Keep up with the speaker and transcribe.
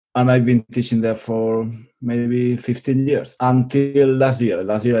and I've been teaching there for maybe 15 years until last year.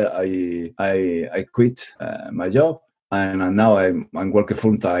 Last year, I quit my job, and now I'm working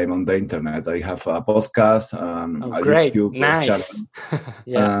full time on the internet. I have a podcast and a great. YouTube Nice. channel.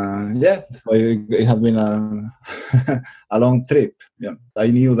 So it has been a long trip. Yeah, I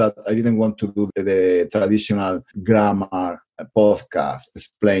knew that I didn't want to do the traditional grammar podcast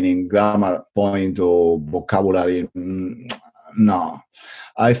explaining grammar point or vocabulary. No,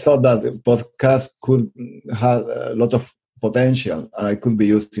 I thought that the podcast could have a lot of potential and I could be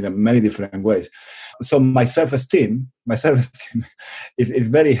used in many different ways. So my self-esteem is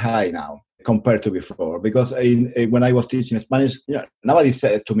very high now compared to before, because when I was teaching Spanish, nobody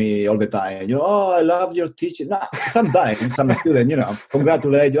said to me all the time, oh, I love your teaching. No, sometimes some student,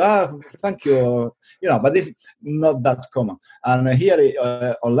 congratulate you, thank you, but this is not that common. And here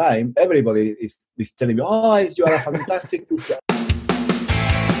online, everybody is telling me, oh, you are a fantastic teacher.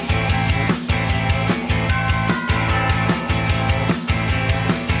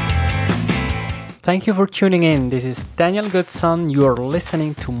 Thank you for tuning in. This is Daniel Goodson. You are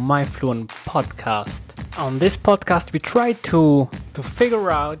listening to My Fluent podcast. On this podcast, we try to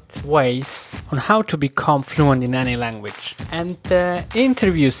figure out ways on how to become fluent in any language. And the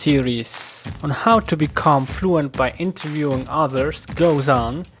interview series on how to become fluent by interviewing others goes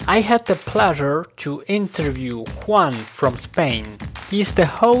on. I had the pleasure to interview Juan from Spain. He's the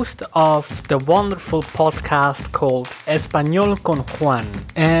host of the wonderful podcast called Español con Juan.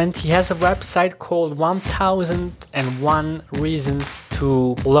 And he has a website called 1001 Reasons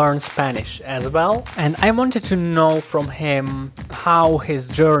to Learn Spanish as well. And I wanted to know from him how his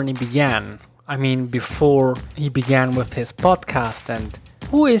journey began. I mean, before he began with his podcast, and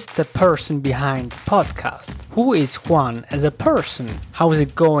who is the person behind the podcast? Who is Juan as a person? How is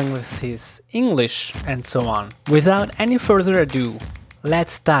it going with his English and so on? Without any further ado,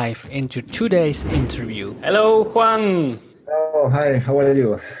 let's dive into today's interview. Hello, Juan. Oh, hi. How are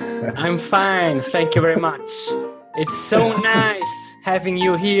you? I'm fine. Thank you very much. It's so nice having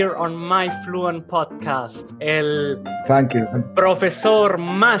you here on My Fluent podcast. Thank you. Profesor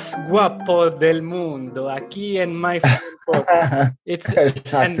más guapo del mundo aquí en My Fluent podcast.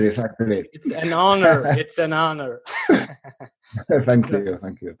 Exactly. It's an honor. It's an honor. Thank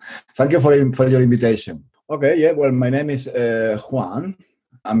you. Thank you for your invitation. Okay, yeah. Well, my name is Juan.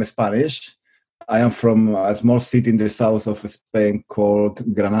 I'm Spanish. I am from a small city in the south of Spain called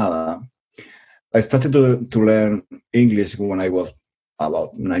Granada. I started to learn English when I was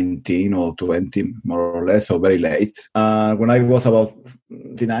about 19 or 20, more or less, so very late. When I was about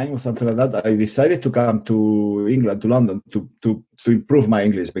 29 or something like that, I decided to come to England, to London, to improve my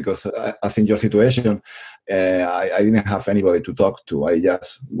English, because as in your situation, I didn't have anybody to talk to. I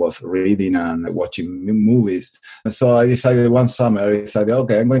just was reading and watching movies. And so I decided one summer,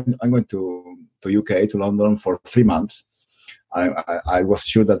 okay, I'm going to UK, to London for 3 months. I was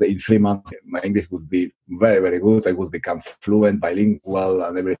sure that in 3 months my English would be very, very good. I would become fluent, bilingual,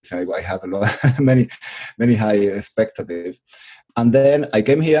 and everything. I have many high expectations. And then I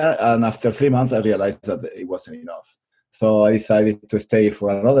came here, and after 3 months, I realized that it wasn't enough. So I decided to stay for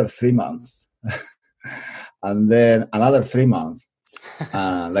another 3 months, and then another 3 months,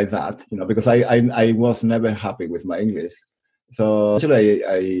 like that. Because I was never happy with my English. So actually,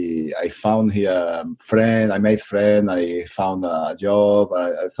 I found here a friend. I made friends. I found a job.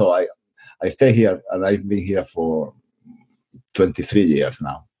 So I stay here, and I've been here for 23 years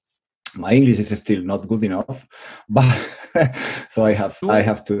now. My English is still not good enough, but so I have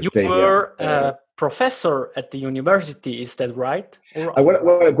to stay here. You were a professor at the university, is that right?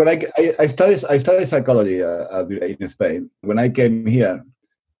 When I studied psychology in Spain. When I came here,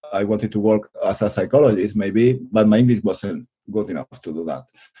 I wanted to work as a psychologist, maybe, but my English wasn't good enough to do that.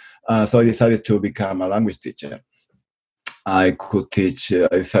 So I decided to become a language teacher. I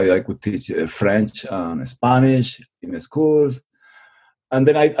decided I could teach French and Spanish in schools. And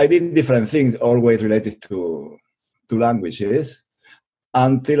then I did different things, always related to languages,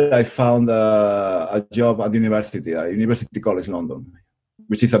 until I found a job at University College London,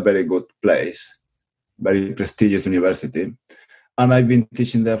 which is a very good place, very prestigious university. And I've been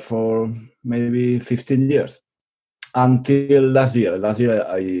teaching there for maybe 15 years. Until last year. Last year,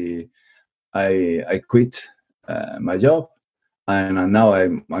 I quit my job, and now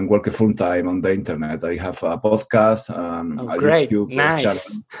I'm working full time on the internet. I have a podcast and a YouTube channel.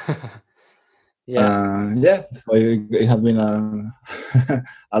 So it has been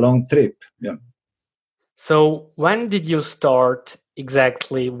a long trip. Yeah. So when did you start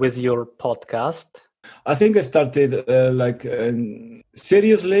exactly with your podcast? I think I started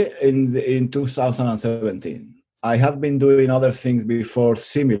seriously in 2017. I have been doing other things before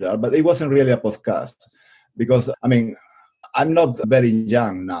similar, but it wasn't really a podcast because, I mean, I'm not very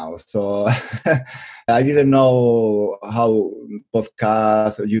young now, so I didn't know how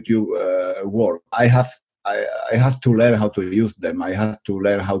podcasts, YouTube work. I have to learn how to use them. I have to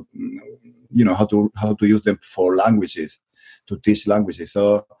learn how to use them for languages, to teach languages.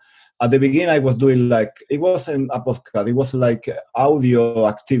 So at the beginning, I was doing it wasn't a podcast. It was like audio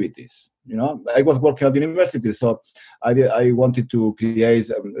activities. I was working at university, so I wanted to create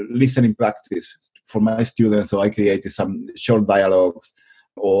listening practice for my students. So I created some short dialogues,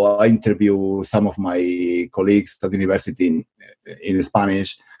 or I interview some of my colleagues at university in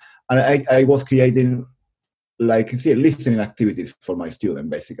Spanish, and I was creating listening activities for my students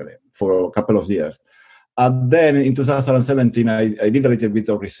basically for a couple of years. And then in 2017, I did a little bit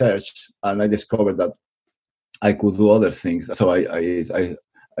of research, and I discovered that I could do other things. So I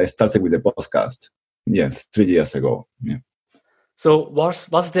started with the podcast. Yes, 3 years ago. Yeah. So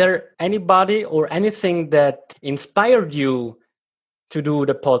was there anybody or anything that inspired you to do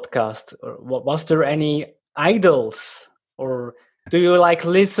the podcast? Or was there any idols, or do you like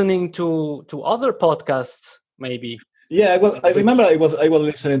listening to other podcasts maybe? Yeah, I remember I was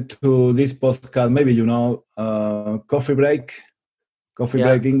listening to this podcast. Maybe Coffee Break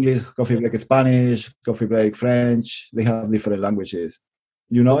English, Coffee Break Spanish, Coffee Break French. They have different languages.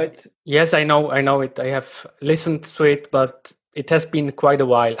 You know it? Yes, I know it. I have listened to it, but it has been quite a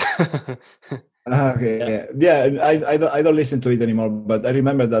while. Okay. Yeah. I don't listen to it anymore, but I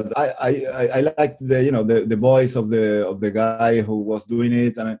remember that I like the voice of the guy who was doing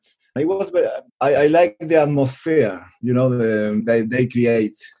it, and I like the atmosphere they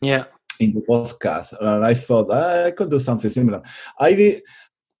create in the podcast, and I thought I could do something similar. I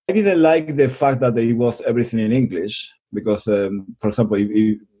didn't like the fact that it was everything in English, because for example,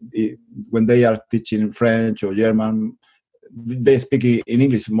 when they are teaching French or German, they speak in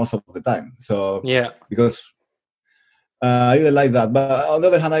English most of the time. So because I didn't like that. But on the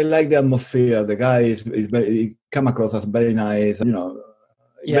other hand, I like the atmosphere. The guy he come across as very nice.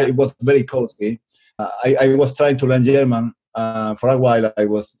 It was very cozy. I was trying to learn German for a while. I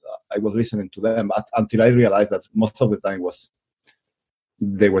was listening to them until I realized that most of the time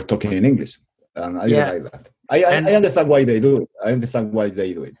they were talking in English, and I didn't like that. I understand why they do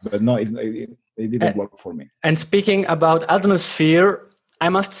it. But no, it didn't work for me. And speaking about atmosphere, I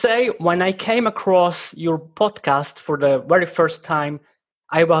must say, when I came across your podcast for the very first time,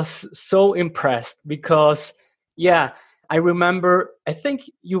 I was so impressed because, I remember, I think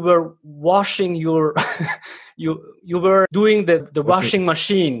you were washing your, you were doing the washing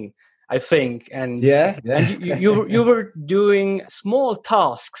machine, I think. And and you were doing small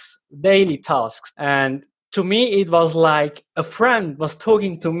tasks, daily tasks. And to me, it was like a friend was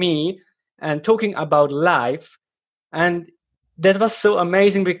talking to me and talking about life. And that was so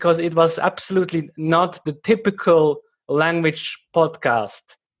amazing because it was absolutely not the typical language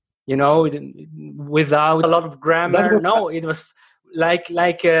podcast, without a lot of grammar. No, it was like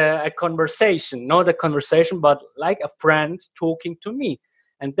a conversation, not a conversation, but like a friend talking to me.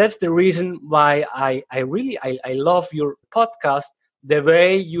 And that's the reason why I really love your podcast, the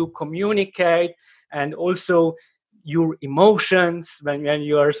way you communicate, and also your emotions when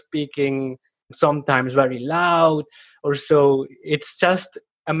you are speaking, sometimes very loud or so. It's just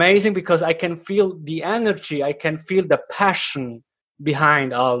amazing because I can feel the energy, I can feel the passion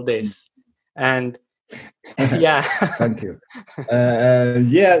behind all this. And thank you. I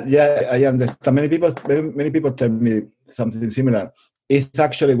understand. Many people tell me something similar. It's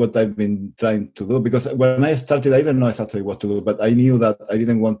actually what I've been trying to do, because when I started, I didn't know exactly what to do, but I knew that I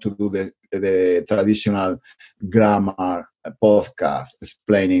didn't want to do the traditional grammar podcast,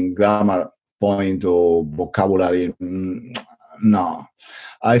 explaining grammar point or vocabulary. No,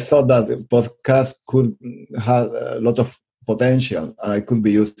 I thought that the podcast could have a lot of potential, and it could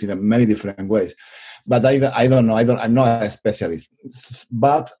be used in many different ways. But I don't know. I'm not a specialist.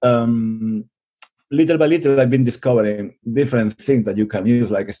 But little by little, I've been discovering different things that you can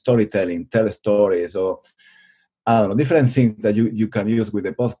use, like storytelling, tell stories, or I don't know, different things that you can use with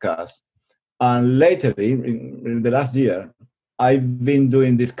the podcast. And lately, in the last year, I've been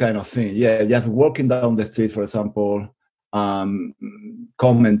doing this kind of thing. Yeah, just walking down the street, for example,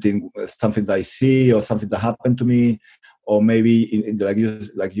 commenting something that I see or something that happened to me, or maybe like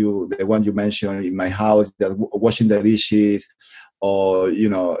you, the one you mentioned in my house, that washing the dishes, or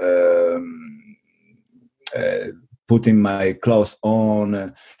putting my clothes on,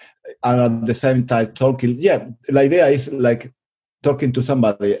 and at the same time talking. Yeah, the idea is like talking to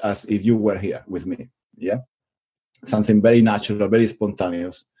somebody as if you were here with me. Yeah, something very natural, very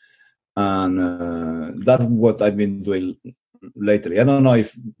spontaneous. And that's what I've been doing lately. I don't know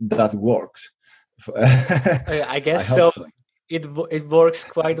if that works. I guess I hope so. It works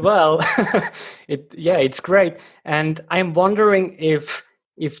quite well. It's great. And I'm wondering if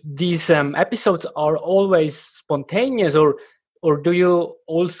these episodes are always spontaneous, or do you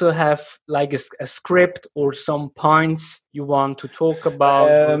also have like a script or some points you want to talk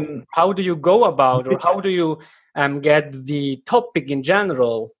about? How do you go about, or how do you get the topic in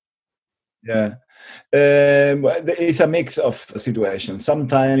general? Yeah. It's a mix of situations.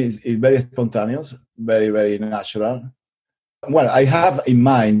 Sometimes it's very spontaneous, very, very natural. Well, I have in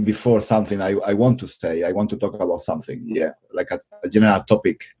mind before something I want to say. I want to talk about something, like a general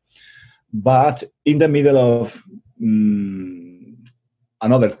topic. But in the middle of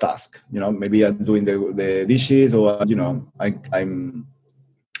another task, maybe I'm doing the dishes, or I'm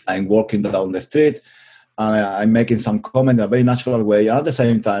walking down the street, and I'm making some comment in a very natural way. And at the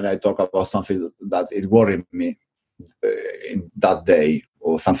same time, I talk about something that is worrying me in that day,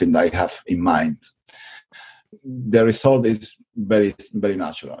 or something that I have in mind. The result is very, very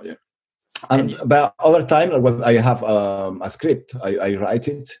natural. Yeah. But other time, when I have a script, I write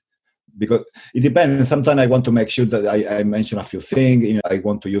it, because it depends. Sometimes I want to make sure that I mention a few things. I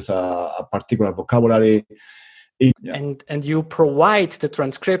want to use a particular vocabulary. And you provide the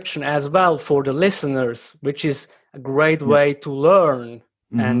transcription as well for the listeners, which is a great way to learn.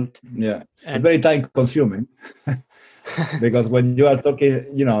 And it's very time consuming because when you are talking,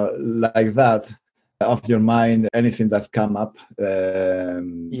 like that, off your mind, anything that come up to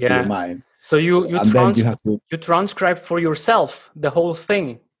your mind. So you transcribe for yourself the whole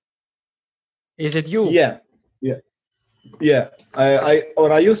thing. Is it you? Yeah.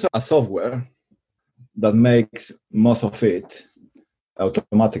 I use a software that makes most of it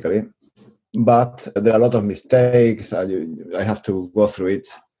automatically, but there are a lot of mistakes. I have to go through it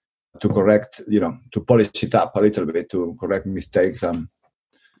to correct, to polish it up a little bit, to correct mistakes.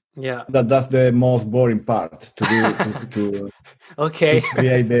 That's the most boring part to do. Okay. To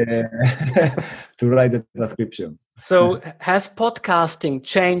create to write the transcription. So has podcasting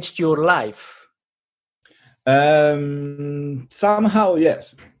changed your life? Somehow,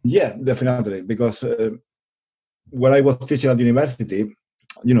 yes. Yeah, definitely. Because when I was teaching at university,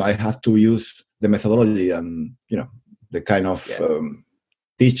 I had to use the methodology and, the kind of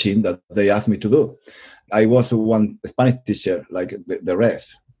teaching that they asked me to do. I was one Spanish teacher like the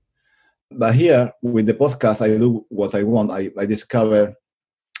rest. But here, with the podcast, I do what I want. I discover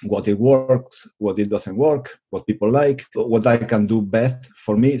what it works, what it doesn't work, what people like, what I can do best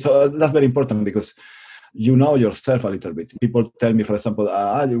for me. So that's very important, because you know yourself a little bit. People tell me, for example,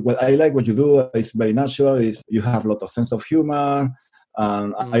 I like what you do. It's very natural. You have a lot of sense of humor,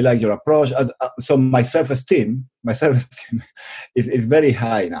 and I like your approach. So my self-esteem is very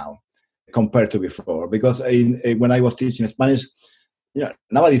high now compared to before. Because when I was teaching Spanish,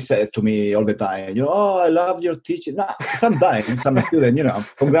 nobody says to me all the time, oh, I love your teaching. No, sometimes some student,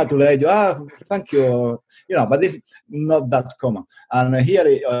 congratulate you, thank you, but it's not that common. And here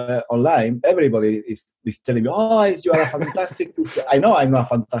online, everybody is telling me, oh, you are a fantastic teacher. I know I'm not a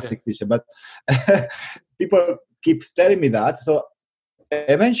fantastic teacher, but people keep telling me that. So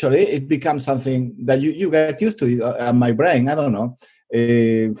eventually it becomes something that you get used to it. And my brain, I don't know,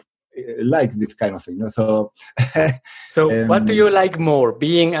 like this kind of thing. So what do you like more,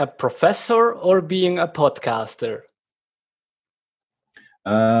 being a professor or being a podcaster?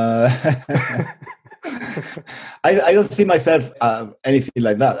 I don't see myself anything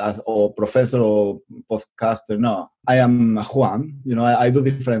like that, or professor or podcaster. No, I am Juan. I do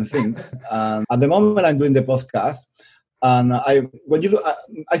different things. And at the moment, I'm doing the podcast. And when you do,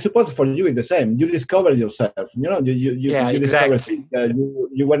 I suppose for you it's the same. You discover yourself. You discover things that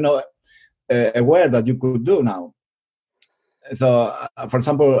you were not aware that you could do now. So, for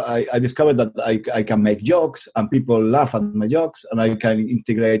example, I discovered that I can make jokes, and people laugh at my jokes, and I can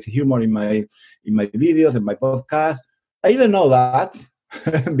integrate humor in my videos and my podcast. I didn't know that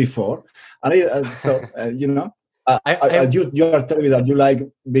before, and you are telling me that you like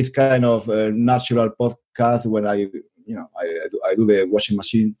this kind of natural podcast when I do the washing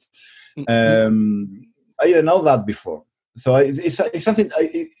machine. I didn't know that before, so it's something.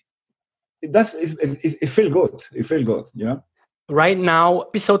 It feels good. It feels good, Right now,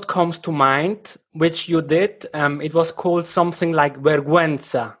 episode comes to mind, which you did. It was called something like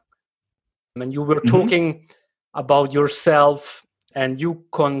Vergüenza, and you were talking about yourself, and you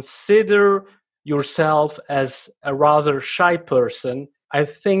consider yourself as a rather shy person. I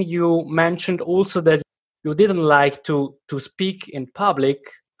think you mentioned also that you didn't like to speak in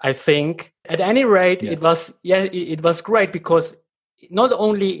public. I think, at any rate, it was great, because not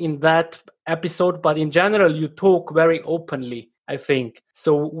only in that episode, but in general, you talk very openly, I think.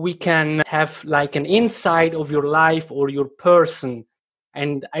 So we can have like an insight of your life or your person.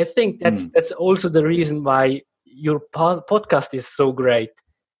 And I think that's also the reason why your podcast is so great.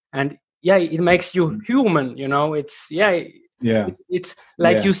 And yeah, it makes you human, you know. It's it's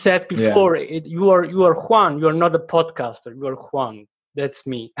like you said before, you are Juan, you are not a podcaster, you are Juan. That's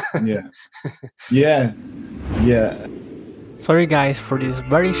me. Yeah. Sorry guys for this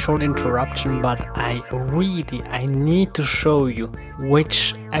very short interruption, but I need to show you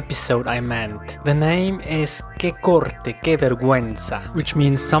which episode I meant. The name is Que corte, que vergüenza, which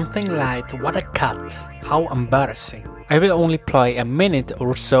means something like what a cut, how embarrassing. I will only play a minute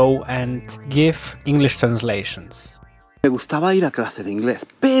or so and give English translations. Me gustaba ir a clase de inglés,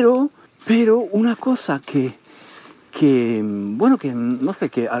 pero una cosa que no sé,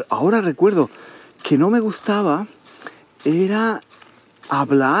 que ahora recuerdo que no me gustaba era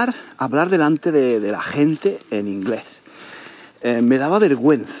hablar delante de la gente en inglés. Me daba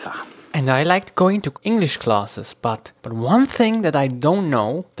vergüenza. And I liked going to English classes, but one thing that I don't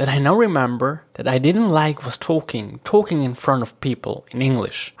know, that I now remember, that I didn't like was talking in front of people in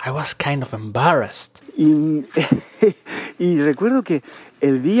English. I was kind of embarrassed. Y recuerdo que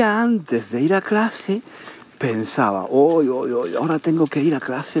el día antes de ir a clase pensaba, ahora tengo que ir a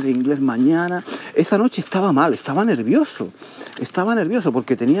clase de inglés mañana. Esa noche estaba mal, estaba nervioso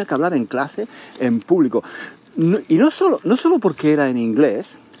porque tenía que hablar en clase, en público. Y no solo porque era en inglés,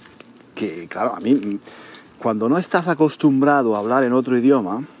 que claro, a mí, cuando no estás acostumbrado a hablar en otro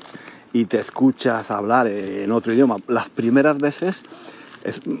idioma y te escuchas hablar en otro idioma, las primeras veces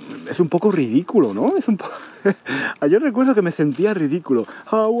es un poco ridículo, ¿no? Yo recuerdo que me sentía ridículo.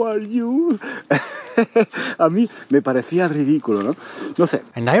 How are you? A mí me parecía ridículo, ¿no? No sé.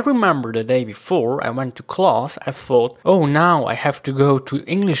 And I remember the day before I went to class, I thought, oh, now I have to go to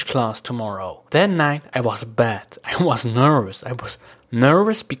English class tomorrow. That night I was bad. I was nervous. I was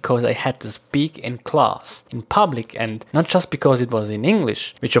nervous because I had to speak in class, in public, and not just because it was in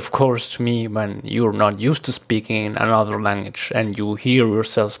English, which of course to me, when you're not used to speaking in another language and you hear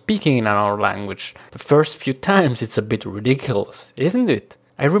yourself speaking in another language, the first few times it's a bit ridiculous, isn't it?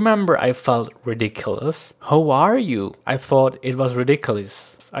 I remember I felt ridiculous. How are you? I thought it was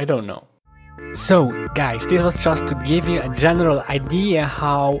ridiculous. I don't know. So, guys, this was just to give you a general idea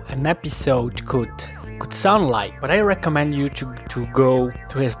how an episode could sound like, but I recommend you to go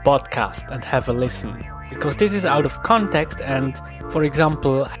to his podcast and have a listen, because this is out of context, and for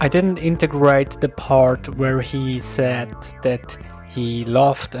example, I didn't integrate the part where he said that he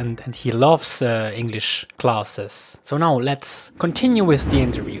loved and he loves English classes. So now let's continue with the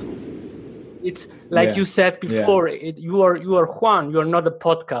interview. It's like you said before, you are Juan, you are not a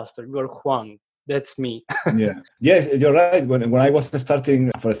podcaster, you are Juan. That's me. Yes, you're right. When I was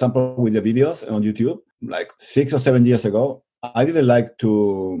starting, for example, with the videos on YouTube, like 6 or 7 years ago, I didn't like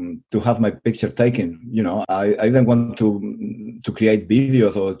to have my picture taken. You know, I didn't want to create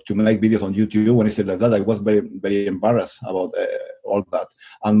videos or to make videos on YouTube. When I said like that, I was very, very embarrassed about all that.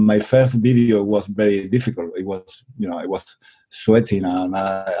 And my first video was very difficult. It was, you know, I was sweating and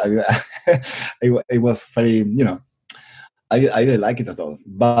it was very, you know, I didn't like it at all.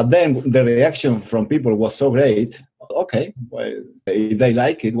 But then the reaction from people was so great. Okay, well, if they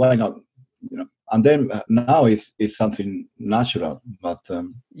like it, why not? You know. And then now it's something natural. But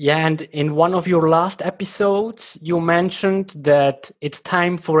and in one of your last episodes, you mentioned that it's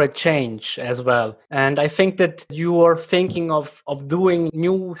time for a change as well. And I think that you are thinking of doing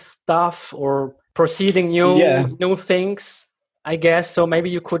new stuff or proceeding new things, I guess. So maybe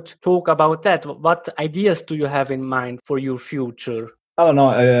you could talk about that. What ideas do you have in mind for your future? I don't know.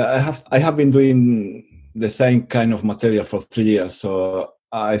 I have been doing the same kind of material for 3 years. So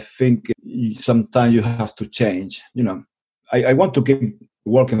I think sometimes you have to change. You know, I want to keep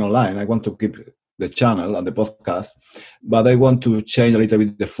working online. I want to keep the channel and the podcast, but I want to change a little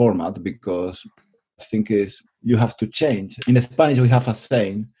bit the format, because I think you have to change. In Spanish, we have a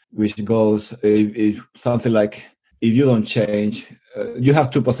saying which goes if something like, if you don't change, you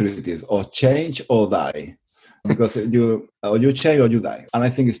have two possibilities: or change or die. Because you change or you die. And I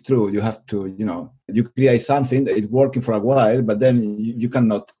think it's true. You have to, you know, you create something that is working for a while, but then you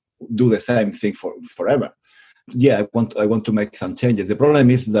cannot do the same thing forever. Yeah, I want to make some changes. The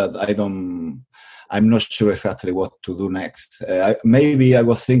problem is that I'm not sure exactly what to do next. Maybe I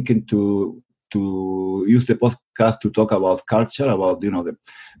was thinking to use the podcast to talk about culture, about, you know,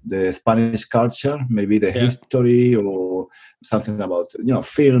 the Spanish culture, maybe the history, or something about, you know,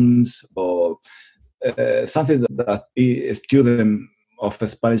 films, or something that students of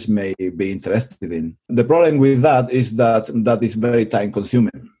Spanish may be interested in. The problem with that is that is very time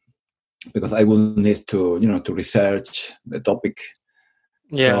consuming, because I will need to, to research the topic.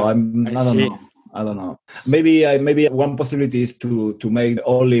 Yeah, so I don't know. Maybe one possibility is to make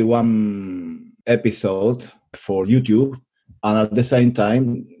only one episode for YouTube, and at the same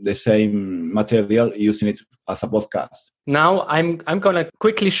time the same material, using it as a podcast. Now I'm gonna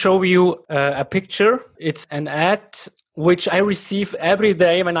quickly show you a picture. It's an ad which I receive every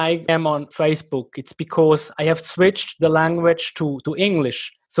day when I am on Facebook. It's because I have switched the language to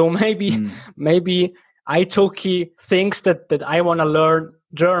English. So maybe italki thinks that I want to learn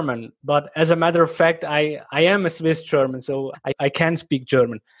German, but as a matter of fact, I am a Swiss German, so I can speak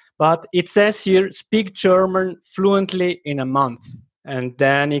German. But it says here, speak German fluently in a month. And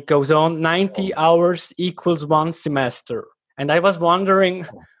then it goes on, 90 hours equals 1 semester. And I was wondering,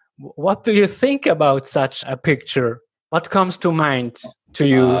 what do you think about such a picture? What comes to mind to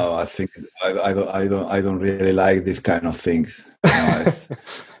you? I think I don't really like this kind of things.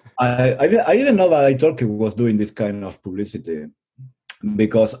 I didn't know that italki was doing this kind of publicity,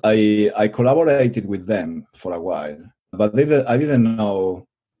 because I collaborated with them for a while, but I didn't know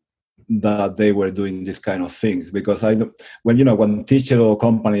that they were doing this kind of things, because when teachers or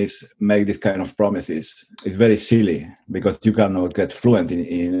companies make this kind of promises, it's very silly, because you cannot get fluent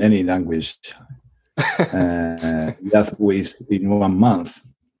in any language just in 1 month.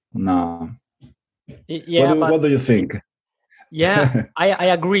 No. Yeah, what do you think? Yeah, I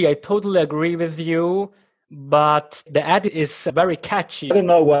agree. I totally agree with you. But the ad is very catchy. I don't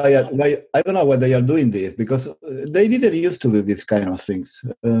know why. I don't know why they are doing this, because they didn't used to do this kind of things.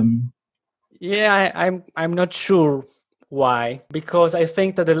 Yeah, I'm not sure why, because I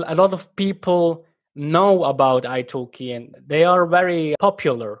think that a lot of people know about italki and they are very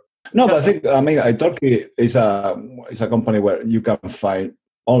popular. No, but I mean, italki is a company where you can find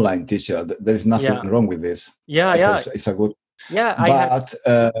online teacher. There is nothing wrong with this. It's a good. Yeah,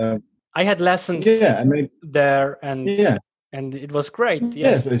 I had lessons there, and it was great.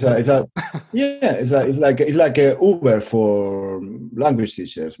 Yes, it's like a Uber for language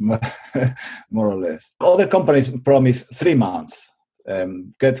teachers, more or less. Other companies promise 3 months,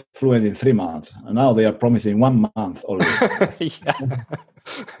 get fluent in 3 months, and now they are promising 1 month already.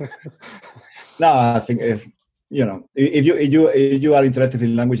 No, I think if you are interested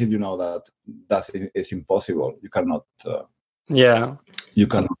in languages, you know that is impossible. You cannot.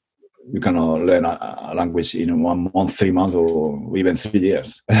 You cannot learn a language in 1 month, 3 months, or even 3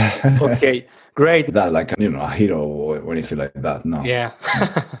 years. Okay, great. That like a hero or anything like that. No. Yeah.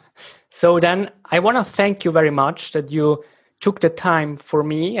 So then I want to thank you very much that you took the time for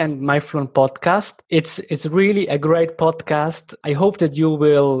me and my Fluent podcast. It's really a great podcast. I hope that you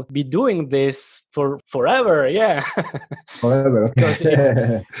will be doing this for forever. Yeah. Forever. Because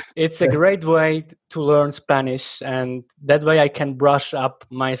it's a great way to learn Spanish, and that way I can brush up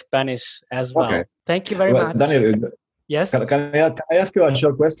my Spanish as well. Okay. Thank you very much. Daniel, yes? Can I ask you a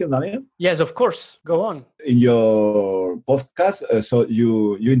short question, Daniel? Yes, of course. Go on. In your podcast, so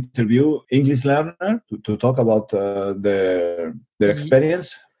you interview English learner to talk about their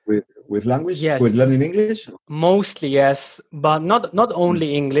experience with language, with learning English? Mostly, yes, but not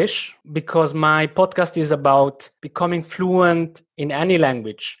only English, because my podcast is about becoming fluent in any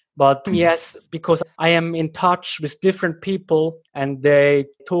language. But yes, because I am in touch with different people and they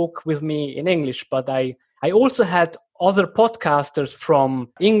talk with me in English, but I also had other podcasters from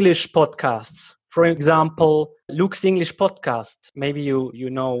English podcasts. For example, Luke's English podcast. Maybe you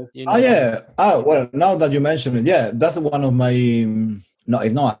know. Oh, yeah. Well, now that you mention it, yeah, that's one of my... No,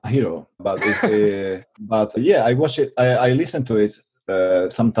 it's not a hero, but but yeah, I watch it. I listen to it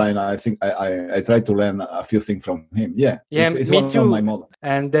sometime. I think I try to learn a few things from him. Yeah, it's me one too. of my models.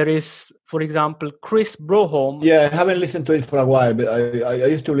 And there is, for example, Chris Broholm. Yeah, I haven't listened to it for a while, but I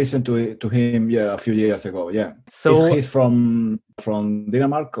used to listen to him. Yeah, a few years ago. Yeah, so he's from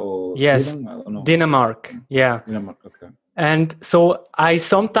Denmark or Sweden? I don't know. Denmark. Yeah, Denmark. Okay. And so I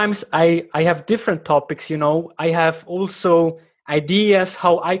sometimes I have different topics. I have also ideas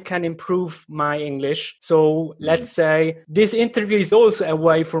how I can improve my English. So let's say this interview is also a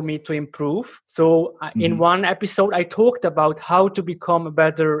way for me to improve. So in one episode, I talked about how to become a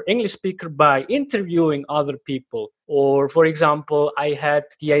better English speaker by interviewing other people. Or for example, I had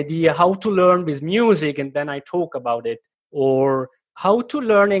the idea how to learn with music, and then I talk about it. Or how to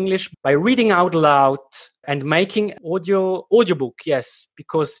learn English by reading out loud and making audiobook. Yes,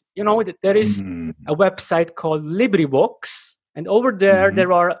 because there is a website called LibriVox. And over there,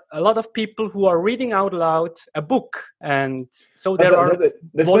 there are a lot of people who are reading out loud a book. And so there are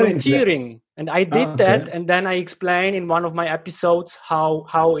volunteering. And I did that, and then I explained in one of my episodes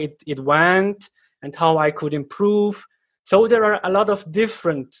how it went and how I could improve. So there are a lot of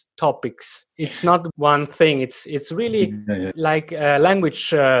different topics. It's not one thing. It's really like a language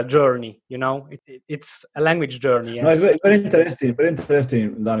journey, you know. It's a language journey. Yes. No, it's very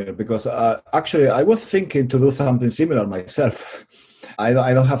interesting, Daniel, because actually I was thinking to do something similar myself. I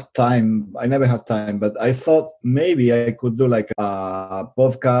don't have time. I never have time, but I thought maybe I could do like a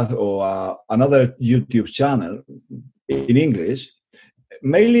podcast or another YouTube channel in English,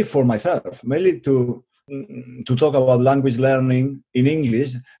 mainly for myself, mainly to talk about language learning in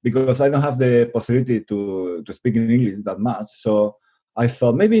English, because I don't have the possibility to speak in English that much. So I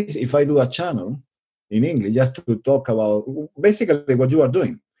thought maybe if I do a channel in English just to talk about basically what you are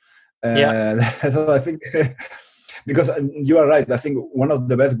doing. So I think, because you are right, I think one of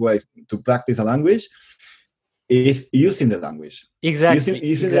the best ways to practice a language is using the language. Exactly.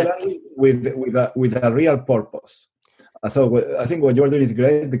 Using the language with a real purpose. So I think what you are doing is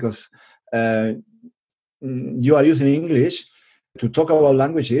great, because you are using English to talk about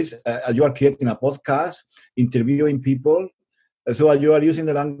languages. You are creating a podcast, interviewing people. So you are using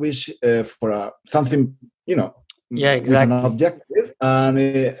the language for something, you know, with an objective. And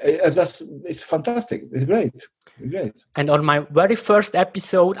it's fantastic. It's great. It's great. And on my very first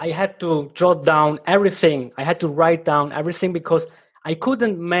episode, I had to jot down everything. I had to write down everything because I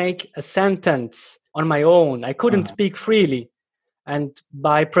couldn't make a sentence on my own. I couldn't speak freely. And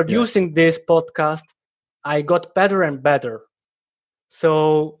by producing this podcast, I got better and better.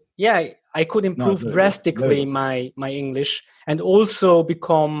 So, I could improve drastically my English and also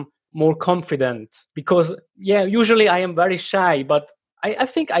become more confident. Because, usually I am very shy, but I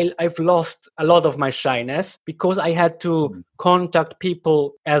think I've lost a lot of my shyness because I had to contact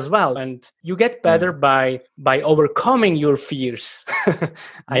people as well. And you get better by overcoming your fears,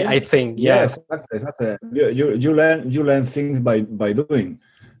 I think. Yes, exactly. You learn things by doing.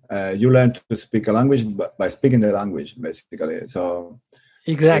 You learn to speak a language by speaking the language, basically. So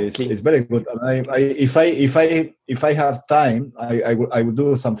exactly, it's very good. If I have time, I would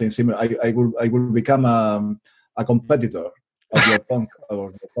do something similar. I will become a competitor of your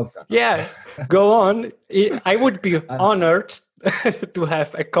podcast. Yeah, go on. I would be honored to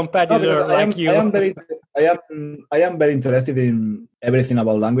have a competitor like you. I am very interested in everything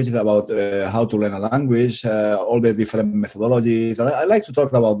about languages, about how to learn a language, all the different methodologies. I like to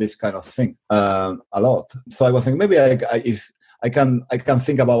talk about this kind of thing a lot. So I was thinking maybe if I can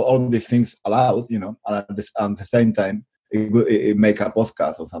think about all these things aloud, you know, and at the same time it make a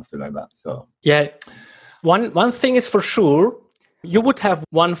podcast or something like that. So one thing is for sure, you would have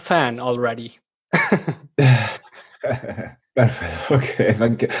one fan already. Perfect. Okay,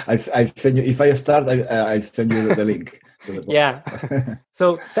 thank you. I send you. If I start, I'll send you the link.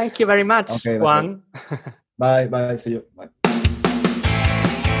 So thank you very much, Juan. Bye. See you. Bye.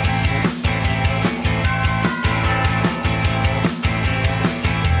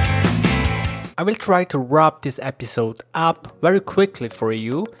 I will try to wrap this episode up very quickly for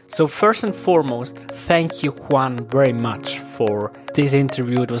you. So first and foremost, thank you, Juan, very much for this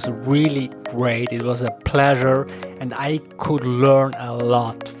interview. It was really great. It was a pleasure and I could learn a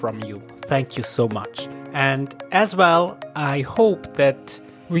lot from you. Thank you so much. And as well, I hope that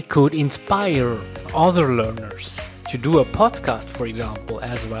we could inspire other learners to do a podcast, for example,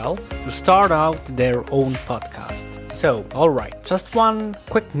 as well, to start out their own podcast. So, alright, just one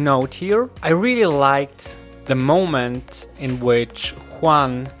quick note here. I really liked the moment in which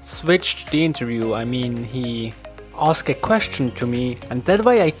Juan switched the interview. I mean, he asked a question to me and that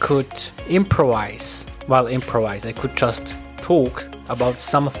way I could improvise. I could just talk about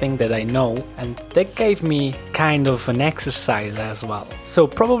something that I know and that gave me kind of an exercise as well. So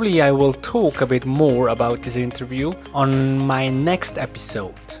probably I will talk a bit more about this interview on my next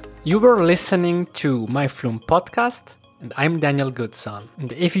episode. You were listening to my Fluent podcast and I'm Daniel Goodson.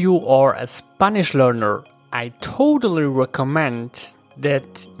 And if you are a Spanish learner, I totally recommend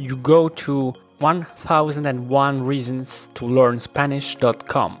that you go to 1001 reasons to learn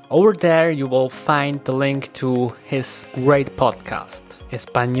Spanish.com. Over there you will find the link to his great podcast,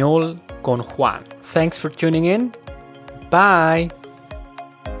 Español con Juan. Thanks for tuning in. Bye.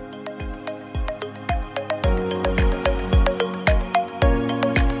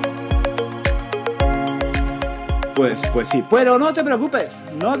 Pues sí, pero no te preocupes,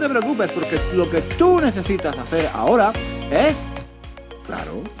 porque lo que tú necesitas hacer ahora es,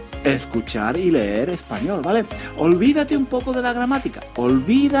 claro, escuchar y leer español, ¿vale? Olvídate un poco de la gramática,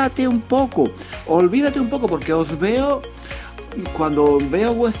 olvídate un poco, porque os veo, cuando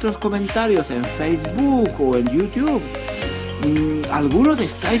veo vuestros comentarios en Facebook o en YouTube, Algunos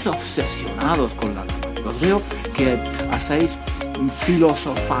estáis obsesionados con la gramática. Os veo que hacéis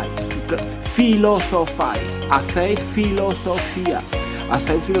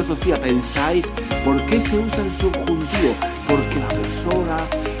hacéis filosofía, pensáis por qué se usa el subjuntivo, porque la persona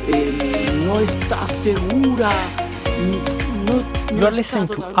no está segura. You are listening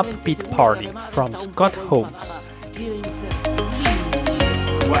to Upbeat Party from Scott Holmes.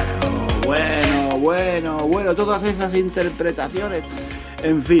 Bueno, todas esas interpretaciones.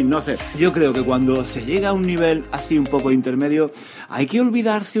 En fin, no sé. Yo creo que cuando se llega a un nivel así un poco intermedio, hay que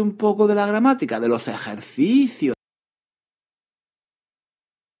olvidarse un poco de la gramática, de los ejercicios.